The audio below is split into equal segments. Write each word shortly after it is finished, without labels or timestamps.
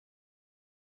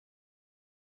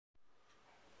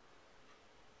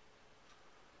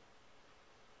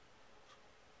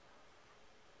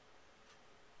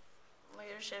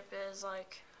leadership is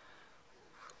like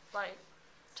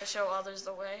to show others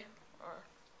the way, or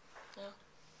yeah,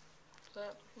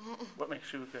 that. What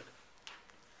makes you good?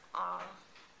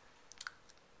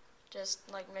 Just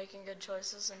like making good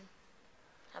choices and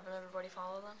having everybody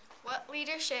follow them. What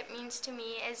leadership means to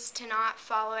me is to not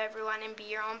follow everyone and be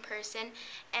your own person.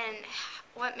 And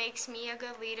what makes me a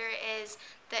good leader is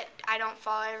that I don't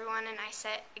follow everyone and I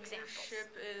set examples.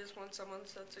 Leadership is when someone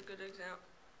sets a good example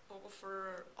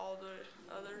for all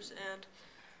the others, and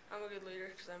I'm a good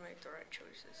leader because I make the right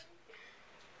choices.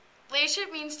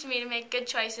 Leadership means to me to make good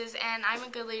choices, and I'm a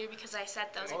good leader because I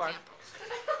set those examples.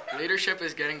 Leadership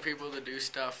is getting people to do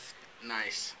stuff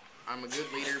nice. I'm a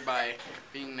good leader by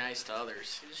being nice to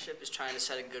others. Leadership is trying to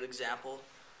set a good example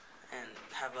and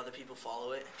have other people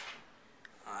follow it.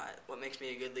 What makes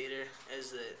me a good leader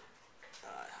is that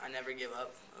I never give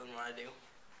up on what I do.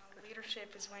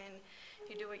 Leadership is when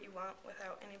you do what you want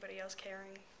without anybody else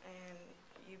caring, and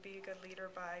you be a good leader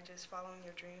by just following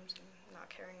your dreams and not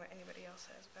caring what anybody else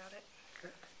says about it.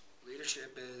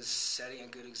 Leadership is setting a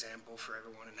good example for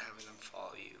everyone and having them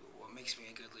follow you. What makes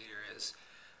me a good leader is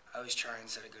I always try and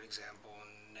set a good example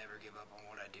and never give up on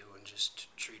what I do and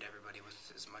just treat everybody with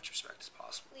as much respect as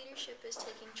possible. Leadership is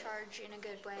taking charge in a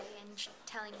good way and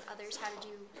telling others how to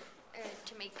do,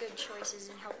 to make good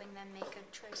choices and helping them make good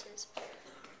choices.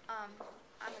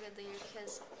 I'm a good leader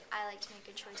because I like to make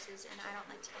good choices and I don't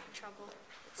like to get in trouble.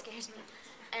 It scares me.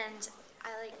 And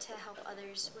I like to help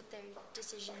others with their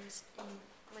decisions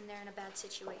when they're in a bad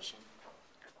situation.